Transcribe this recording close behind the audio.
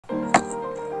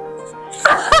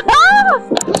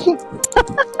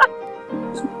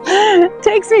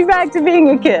Takes me back to being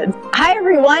a kid. Hi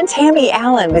everyone, Tammy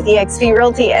Allen with eXp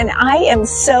Realty, and I am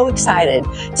so excited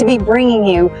to be bringing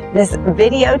you this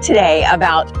video today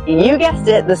about, you guessed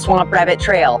it, the Swamp Rabbit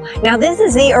Trail. Now this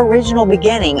is the original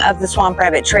beginning of the Swamp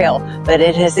Rabbit Trail, but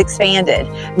it has expanded.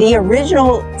 The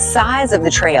original size of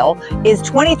the trail is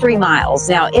 23 miles.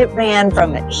 Now it ran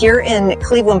from here in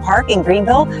Cleveland Park in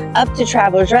Greenville up to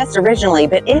Travelers Rest originally,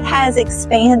 but it has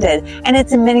expanded and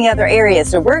it's in many other areas.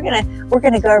 So we're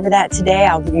gonna go over that today.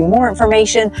 I'll give you more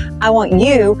information. I want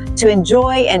you to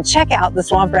enjoy and check out the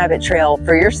Swamp Rabbit Trail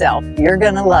for yourself. You're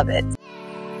gonna love it.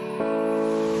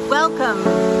 Welcome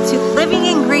to living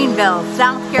in Greenville,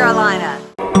 South Carolina.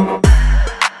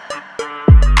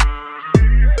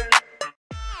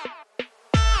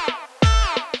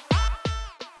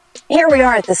 Here we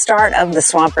are at the start of the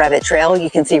Swamp Rabbit Trail. You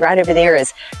can see right over there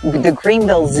is the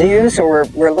Greenville Zoo. So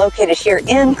we're located here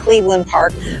in Cleveland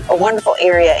Park, a wonderful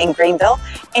area in Greenville.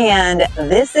 And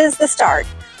this is the start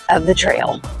of the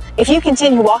trail. If you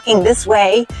continue walking this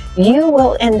way, you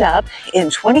will end up in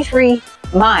 23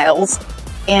 miles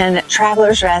in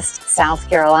Travelers Rest, South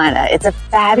Carolina. It's a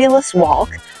fabulous walk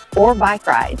or bike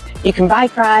ride. You can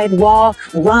bike ride, walk,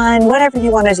 run, whatever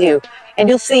you want to do. And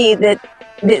you'll see that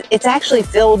it's actually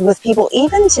filled with people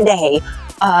even today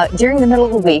during the middle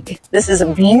of the week. This is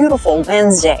a beautiful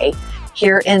Wednesday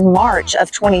here in March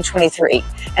of 2023.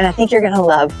 And I think you're going to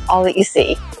love all that you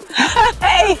see.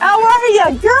 Hey, how are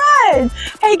you? Good.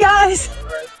 Hey guys.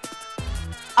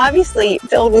 Obviously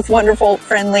filled with wonderful,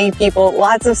 friendly people,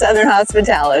 lots of Southern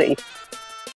hospitality.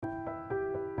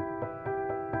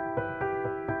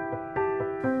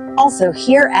 Also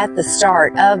here at the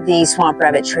start of the Swamp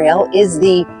Rabbit Trail is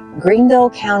the Greenville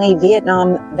County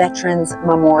Vietnam Veterans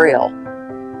Memorial.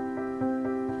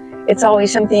 It's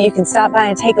always something you can stop by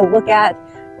and take a look at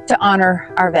to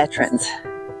honor our veterans.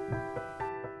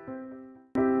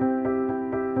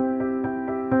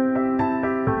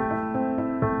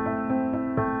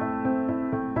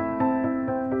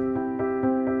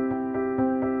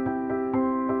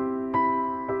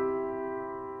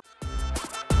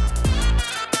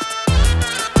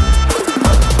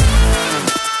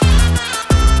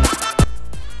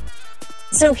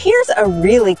 So here's a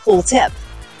really cool tip.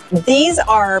 These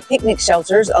are picnic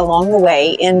shelters along the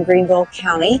way in Greenville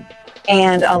County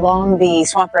and along the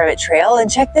Swamp Rabbit Trail. And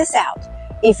check this out.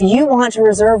 If you want to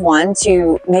reserve one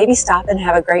to maybe stop and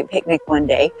have a great picnic one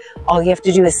day, all you have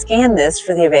to do is scan this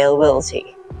for the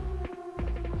availability.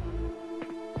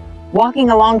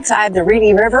 Walking alongside the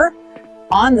Reedy River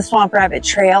on the Swamp Rabbit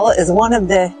Trail is one of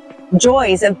the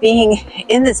joys of being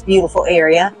in this beautiful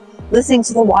area, listening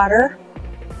to the water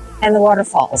and the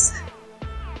waterfalls.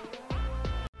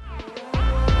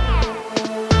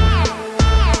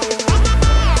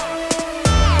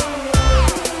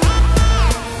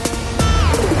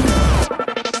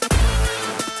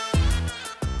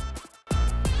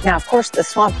 Now, of course, the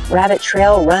Swamp Rabbit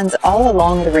Trail runs all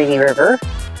along the Reedy River,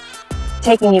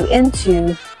 taking you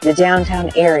into the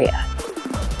downtown area.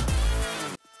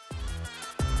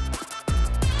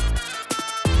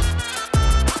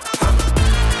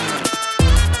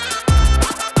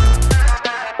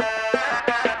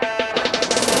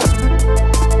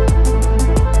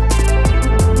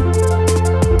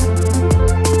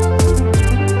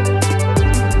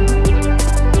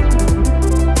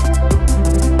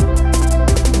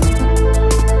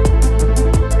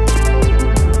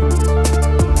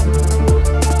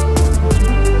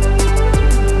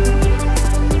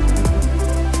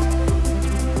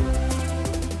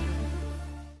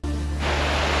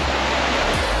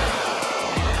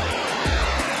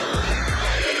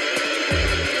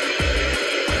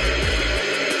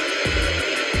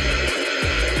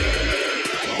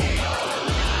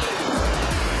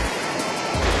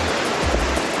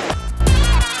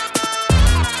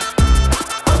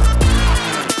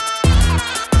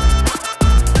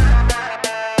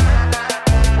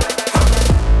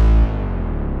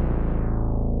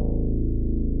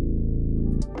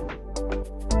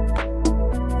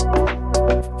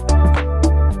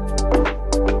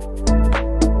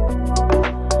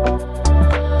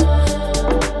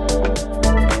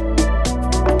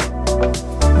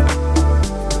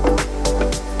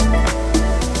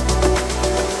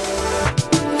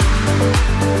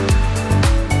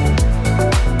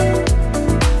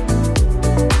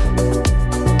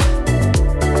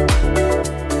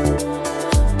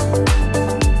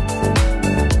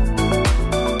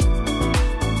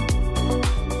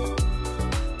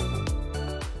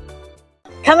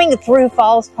 Coming through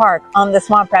Falls Park on the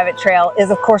Swamp Rabbit Trail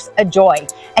is, of course, a joy.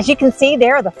 As you can see,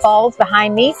 there are the falls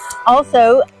behind me.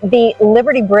 Also, the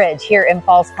Liberty Bridge here in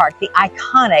Falls Park, the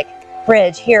iconic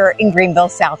bridge here in Greenville,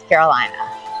 South Carolina.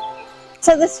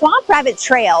 So the Swamp Rabbit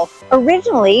Trail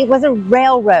originally was a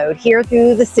railroad here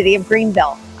through the city of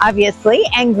Greenville, obviously,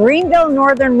 and Greenville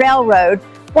Northern Railroad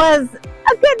was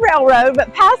a good railroad,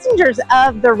 but passengers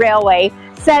of the railway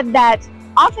said that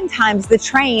oftentimes the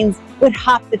trains would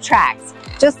hop the tracks,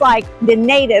 just like the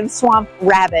native swamp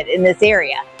rabbit in this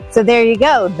area. So there you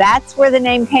go, that's where the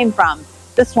name came from,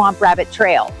 the Swamp Rabbit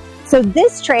Trail. So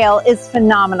this trail is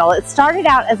phenomenal. It started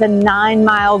out as a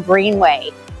 9-mile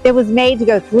greenway that was made to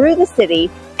go through the city,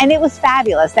 and it was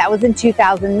fabulous. That was in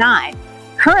 2009.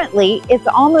 Currently, it's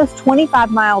almost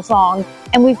 25 miles long,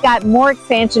 and we've got more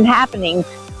expansion happening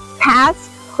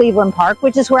past Cleveland Park,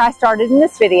 which is where I started in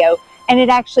this video, and it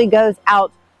actually goes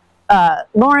out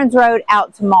Lawrence Road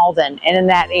out to Malden and in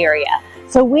that area.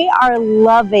 So we are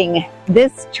loving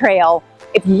this trail.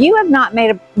 If you have not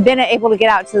been able to get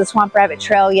out to the Swamp Rabbit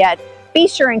Trail yet, be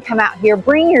sure and come out here,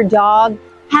 bring your dog,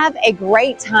 have a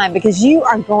great time, because you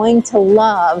are going to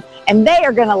love, and they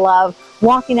are going to love,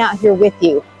 walking out here with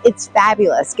you. It's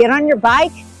fabulous. Get on your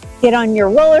bike, get on your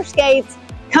roller skates,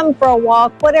 come for a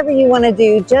walk, whatever you want to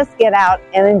do, just get out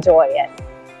and enjoy it.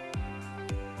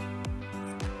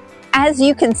 As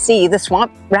you can see, the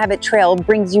Swamp Rabbit Trail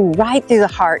brings you right through the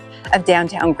heart of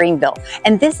downtown Greenville.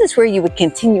 And this is where you would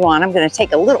continue on. I'm going to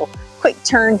take a little quick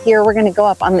turn here. We're going to go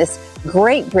up on this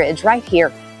great bridge right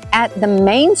here at the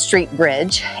Main Street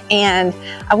Bridge. And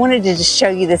I wanted to just show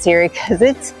you this area because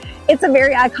it's a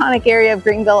very iconic area of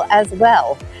Greenville as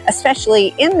well,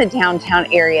 especially in the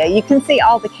downtown area. You can see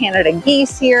all the Canada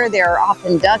geese here. There are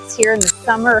often ducks here in the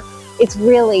summer. It's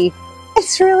really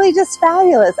just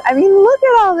fabulous. I mean, look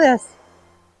at all this.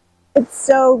 It's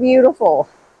so beautiful.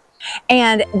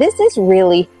 And this is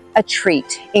really a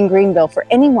treat in Greenville for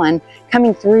anyone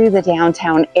coming through the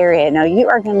downtown area. Now, you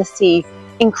are going to see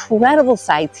incredible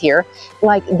sights here,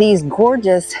 like these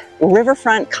gorgeous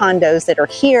riverfront condos that are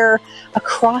here.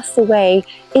 Across the way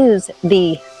is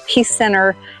the Peace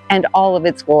Center and all of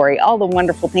its glory, all the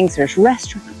wonderful things. There's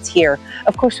restaurants here.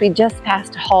 Of course, we just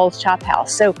passed Hall's Chop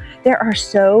House. So there are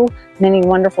so many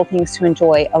wonderful things to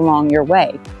enjoy along your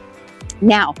way.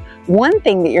 Now, one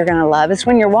thing that you're going to love is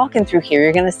when you're walking through here,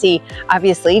 you're going to see,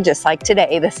 obviously, just like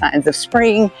today, the signs of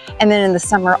spring, and then in the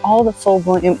summer, all the full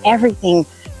bloom, everything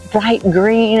bright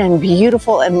green and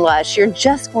beautiful and lush. You're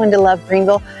just going to love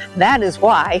Greenville. That is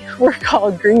why we're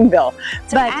called Greenville.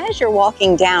 But as you're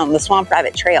walking down the Swamp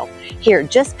Rabbit Trail here,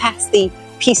 just past the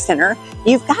Peace Center,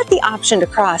 you've got the option to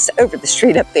cross over the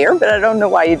street up there, but I don't know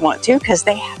why you'd want to, because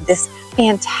they have this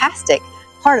fantastic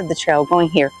part of the trail going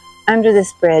here under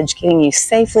this bridge, getting you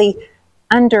safely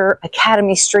under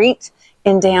Academy Street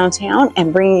in downtown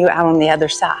and bringing you out on the other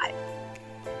side.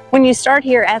 When you start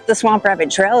here at the Swamp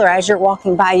Rabbit Trail, or as you're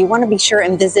walking by, you want to be sure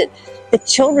and visit the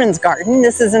Children's Garden.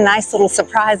 This is a nice little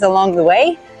surprise along the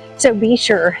way, so be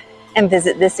sure and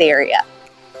visit this area.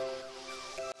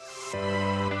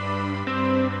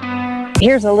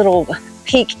 Here's a little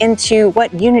peek into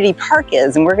what Unity Park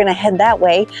is, and we're going to head that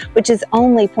way, which is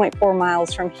only 0.4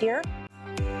 miles from here.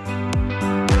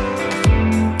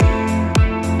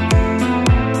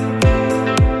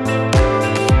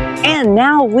 And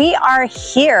now we are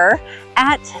here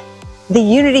at the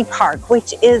Unity Park,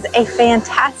 which is a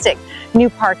fantastic new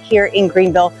park here in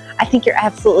Greenville. I think you're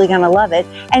absolutely going to love it.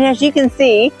 And as you can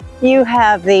see, you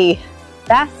have the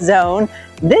fast zone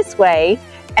this way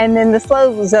and then the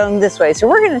slow zone this way. So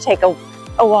we're going to take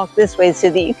a walk this way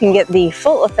so that you can get the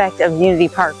full effect of Unity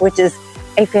Park, which is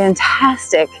a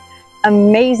fantastic,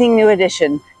 amazing new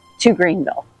addition to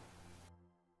Greenville.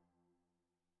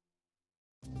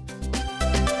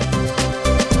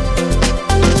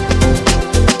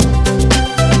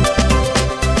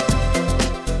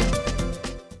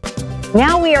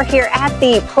 Now we are here at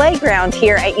the playground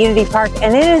here at Unity Park,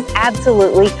 and it is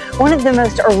absolutely one of the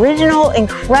most original,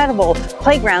 incredible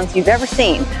playgrounds you've ever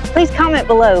seen. Please comment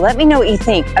below. Let me know what you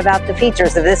think about the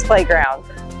features of this playground.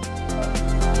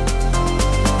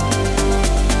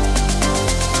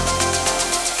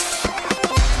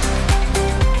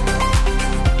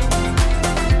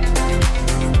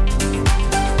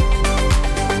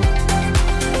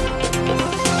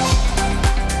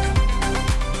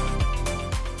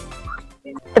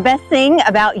 The best thing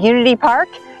about Unity Park,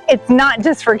 it's not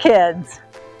just for kids.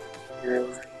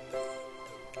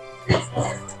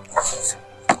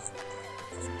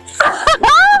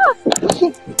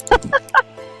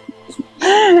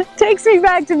 Takes me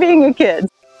back to being a kid.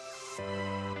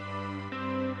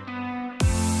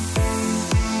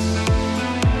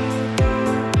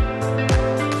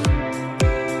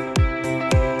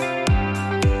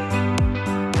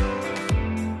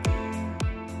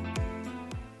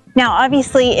 Now,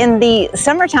 obviously in the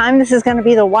summertime, this is going to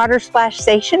be the water splash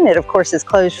station. It of course is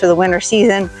closed for the winter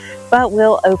season, but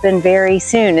will open very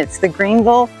soon. It's the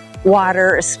Greenville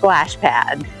Water Splash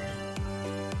Pad.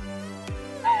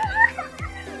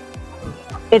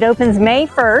 It opens May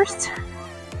 1st,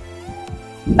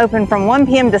 open from 1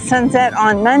 p.m. to sunset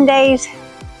on Mondays,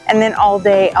 and then all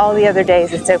day, all the other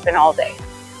days it's open all day.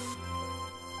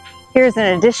 Here's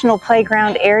an additional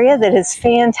playground area that is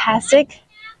fantastic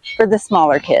for the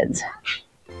smaller kids.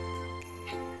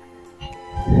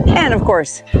 And of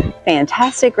course,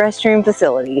 fantastic restroom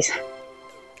facilities.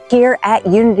 Here at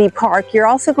Unity Park, you're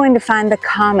also going to find the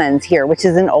Commons here, which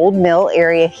is an old mill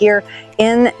area here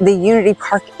in the Unity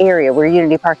Park area where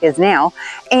Unity Park is now.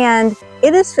 And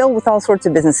it is filled with all sorts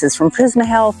of businesses, from Prisma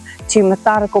Health to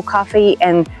Methodical Coffee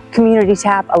and Community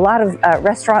Tap. A lot of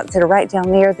restaurants that are right down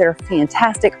there that are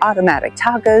fantastic. Automatic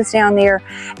tacos down there.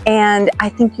 And I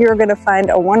think you're going to find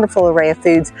a wonderful array of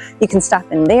foods. You can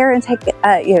stop in there and take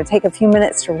a few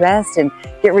minutes to rest and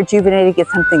get rejuvenated, get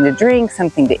something to drink,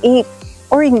 something to eat.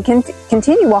 Or you can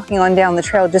continue walking on down the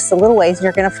trail just a little ways and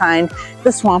you're going to find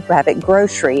the Swamp Rabbit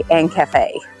Grocery and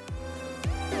Cafe.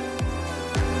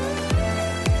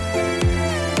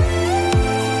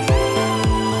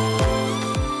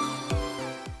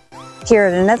 Here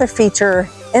at another feature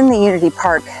in the Unity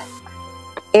Park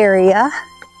area,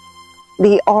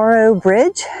 the RO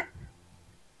Bridge,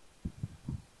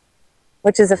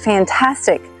 which is a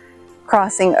fantastic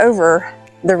crossing over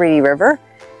the Reedy River.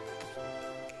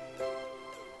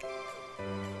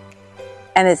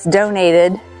 And it's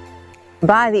donated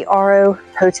by the RO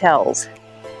hotels.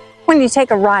 When you take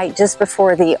a right just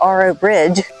before the RO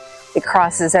Bridge, it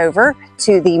crosses over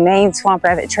to the main Swamp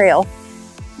Rabbit Trail.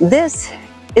 This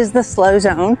is the slow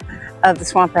zone of the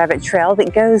Swamp Rabbit Trail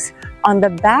that goes on the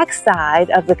back side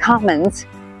of the Commons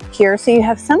here. So you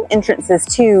have some entrances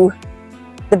to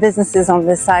the businesses on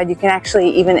this side. You can actually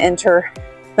even enter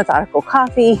Methodical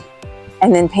Coffee,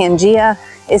 and then Pangea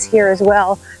is here as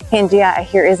well. Pangea, I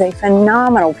hear, is a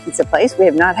phenomenal pizza place. We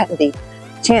have not had the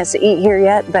chance to eat here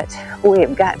yet, but we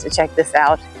have got to check this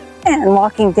out. And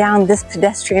walking down this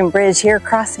pedestrian bridge here,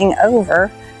 crossing over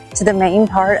to the main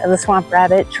part of the Swamp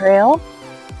Rabbit Trail,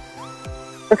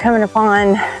 we're coming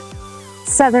upon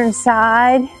Southern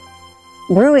Side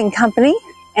Brewing Company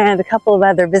and a couple of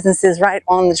other businesses right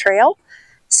on the trail.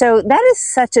 So that is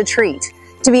such a treat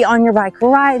to be on your bike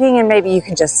riding, and maybe you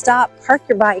can just stop, park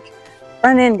your bike,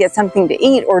 run in, get something to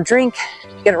eat or drink,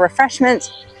 get a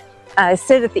refreshment,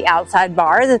 sit at the outside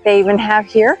bar that they even have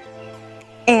here,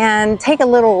 and take a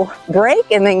little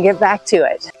break and then get back to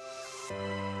it.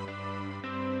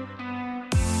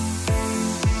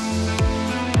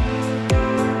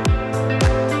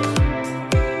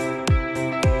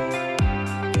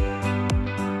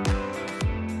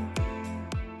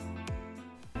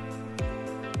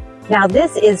 Now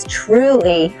this is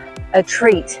truly a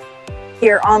treat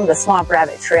here on the Swamp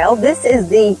Rabbit Trail. This is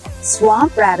the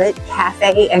Swamp Rabbit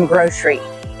Café and Grocery.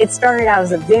 It started out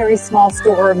as a very small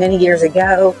store many years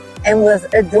ago and was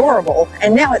adorable,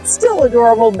 and now it's still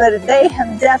adorable, but they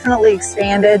have definitely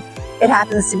expanded. It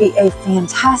happens to be a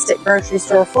fantastic grocery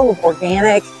store full of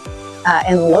organic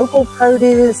and local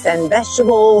produce and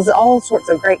vegetables, all sorts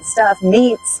of great stuff,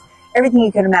 meats, everything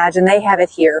you can imagine. They have it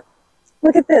here.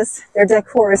 Look at this. Their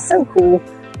decor is so cool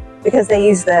because they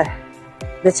use the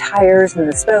tires and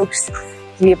the spokes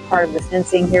to be a part of the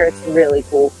fencing here. It's really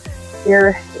cool.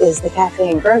 Here is the cafe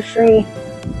and grocery.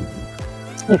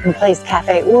 You can place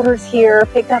cafe orders here,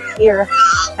 pick up here,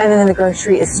 and then the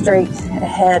grocery is straight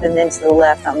ahead and then to the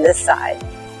left on this side.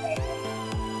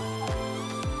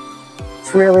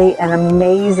 It's really an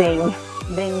amazing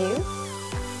venue.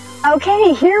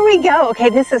 Okay, here we go.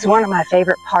 Okay, this is one of my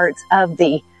favorite parts of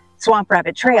the Swamp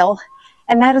Rabbit Trail,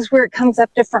 and that is where it comes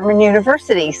up to Furman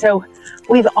University. So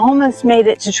we've almost made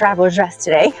it to Traveler's Rest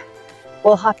today.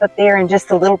 We'll hop up there in just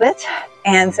a little bit.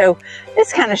 And so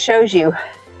this kind of shows you,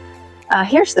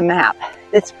 here's the map.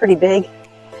 It's pretty big.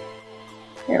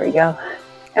 There we go.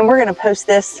 And we're going to post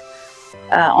this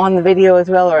on the video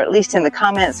as well, or at least in the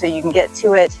comments so you can get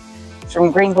to it. It's from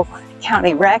Greenville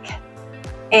County Rec.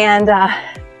 And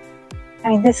I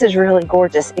mean, this is really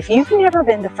gorgeous. If you've never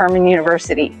been to Furman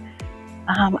University,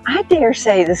 I dare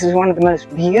say this is one of the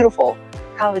most beautiful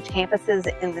college campuses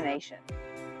in the nation.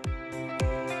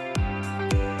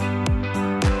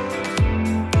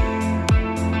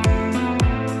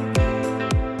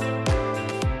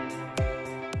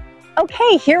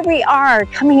 Okay, here we are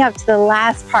coming up to the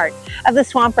last part of the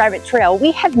Swamp Rabbit Trail.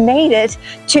 We have made it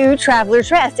to Traveler's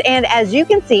Rest, and as you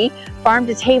can see, Farm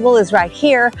to Table is right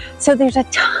here. So there's a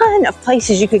ton of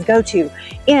places you could go to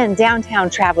in downtown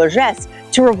Traveler's Rest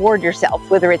to reward yourself,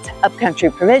 whether it's upcountry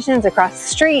provisions across the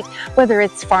street, whether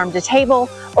it's farm to table,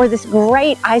 or this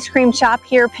great ice cream shop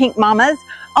here, Pink Mama's.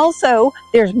 Also,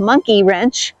 there's Monkey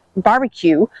Wrench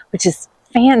Barbecue, which is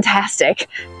fantastic.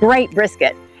 Great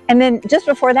brisket. And then just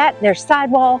before that, there's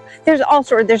Sidewall. There's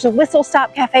a Whistle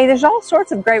Stop Cafe. There's all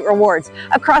sorts of great rewards.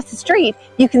 Across the street,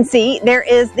 you can see there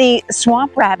is the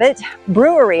Swamp Rabbit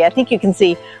Brewery. I think you can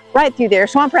see right through there,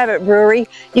 Swamp Rabbit Brewery.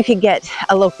 You could get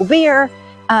a local beer.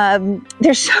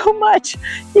 There's so much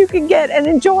you can get and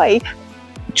enjoy.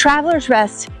 Travelers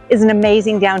Rest is an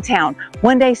amazing downtown.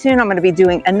 One day soon, I'm going to be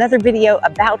doing another video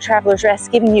about Travelers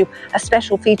Rest, giving you a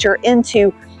special feature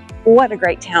into what a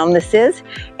great town this is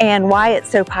and why it's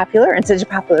so popular and such a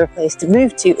popular place to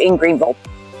move to in Greenville.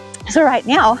 So right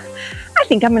now, I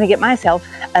think I'm going to get myself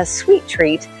a sweet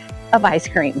treat of ice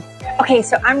cream. Okay,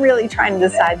 so I'm really trying to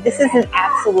decide. This is an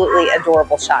absolutely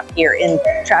adorable shop here in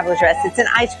Travelers Rest. It's an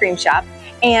ice cream shop,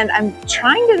 and I'm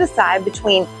trying to decide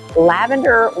between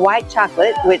lavender white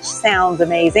chocolate, which sounds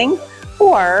amazing,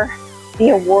 or the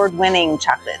award-winning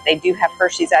chocolate. They do have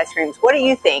Hershey's ice creams. What do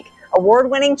you think?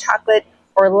 Award-winning chocolate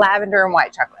or lavender and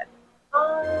white chocolate?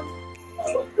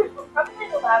 Probably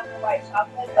the lavender white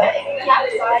chocolate, but if you have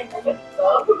decide, maybe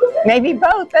both. Maybe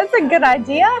both. That's a good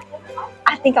idea.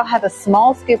 I think I'll have a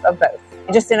small scoop of both,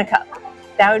 just in a cup.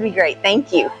 That would be great.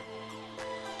 Thank you.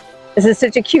 This is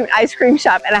such a cute ice cream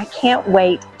shop, and I can't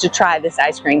wait to try this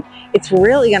ice cream. It's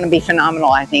really going to be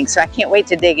phenomenal, I think, so I can't wait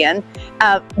to dig in.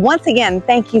 Once again,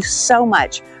 thank you so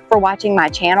much for watching my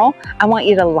channel. I want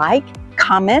you to like,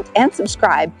 comment, and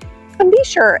subscribe. And be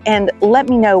sure and let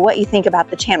me know what you think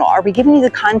about the channel. Are we giving you the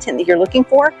content that you're looking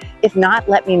for? If not,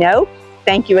 let me know.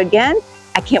 Thank you again.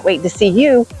 I can't wait to see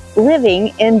you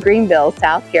living in Greenville,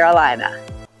 South Carolina.